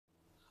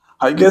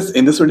Hi guys,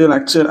 in this video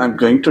lecture, I'm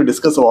going to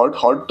discuss about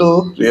how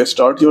to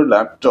restart your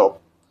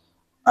laptop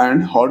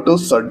and how to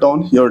shut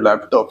down your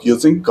laptop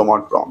using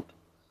command prompt.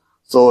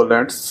 So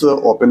let's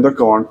open the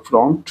command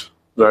prompt,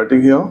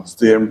 writing here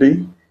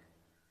cmd,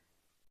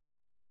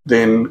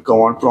 then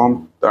command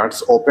prompt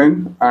that's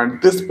open,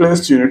 and this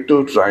place you need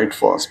to write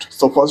first.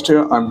 So first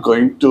here I'm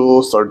going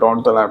to shut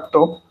down the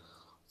laptop.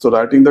 So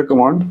writing the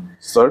command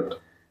shut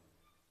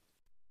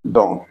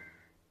down,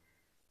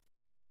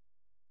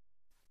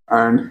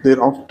 and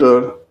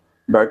thereafter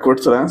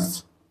backward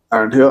slash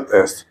and here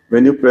s.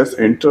 When you press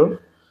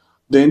enter,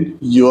 then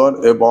you are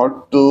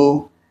about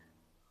to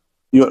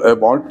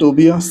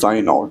be a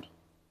sign out.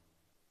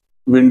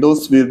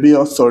 Windows will be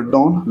a shut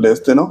down less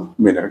than a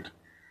minute.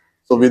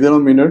 So within a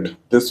minute,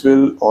 this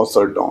will all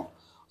shut down.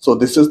 So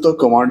this is the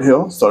command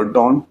here, shut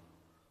down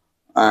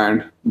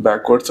and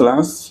backward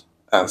slash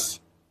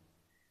s.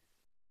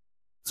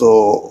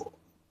 So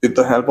with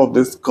the help of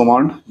this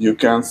command, you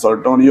can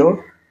shut down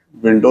your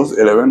Windows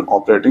 11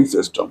 operating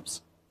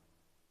systems.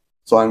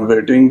 So I'm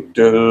waiting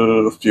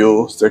till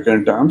few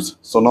second times.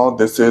 So now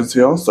this is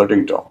here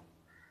shutting down.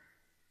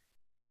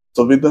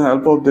 So with the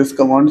help of this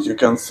command, you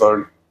can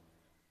shut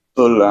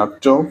the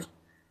laptop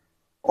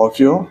of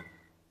your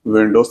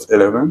Windows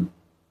 11,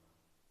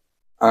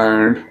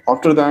 and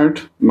after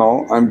that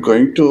now I'm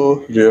going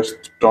to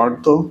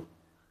restart the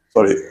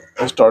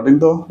starting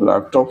the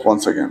laptop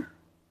once again.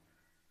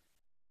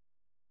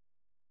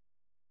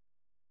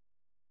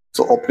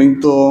 So opening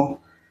the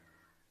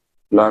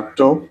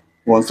laptop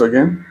once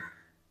again,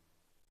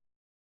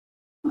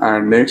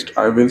 and next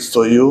I will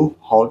show you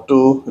how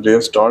to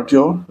restart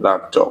your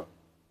laptop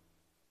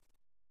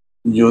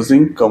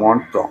using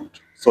command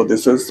prompt. So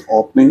this is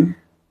opening.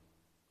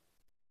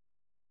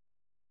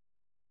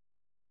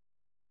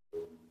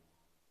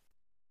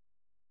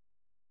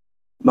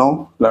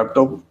 Now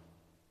laptop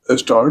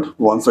start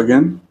once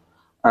again,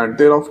 and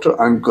thereafter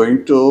I'm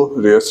going to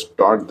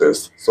restart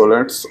this. So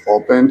let's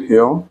open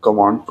here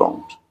command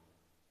prompt.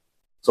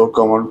 So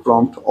command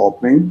prompt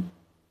opening,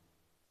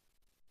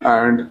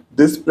 and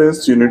this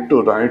place you need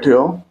to write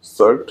here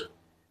shut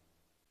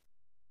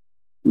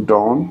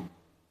down,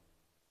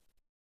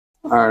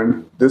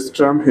 and this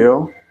term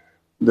here,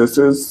 this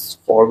is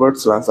forward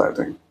slash, I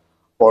think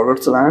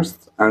forward slash,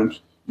 and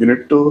you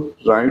need to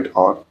write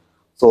R.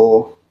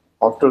 So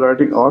after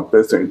writing R,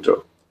 press enter.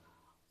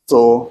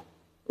 So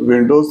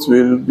Windows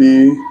will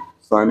be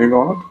signing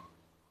out.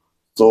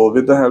 So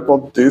with the help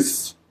of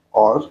this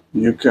R,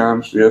 you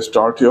can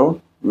restart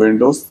your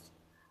Windows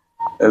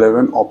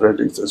 11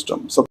 operating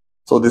system. So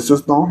this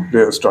is now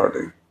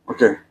restarting.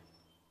 Okay.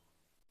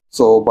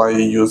 So by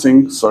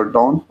using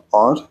shutdown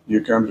R,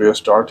 you can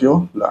restart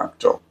your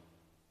laptop.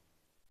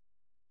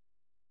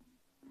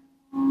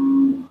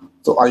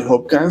 So I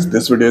hope guys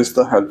this video is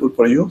helpful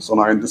for you. So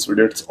now in this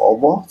video it's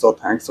over. So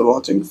thanks for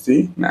watching.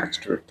 See you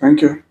next week.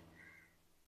 Thank you.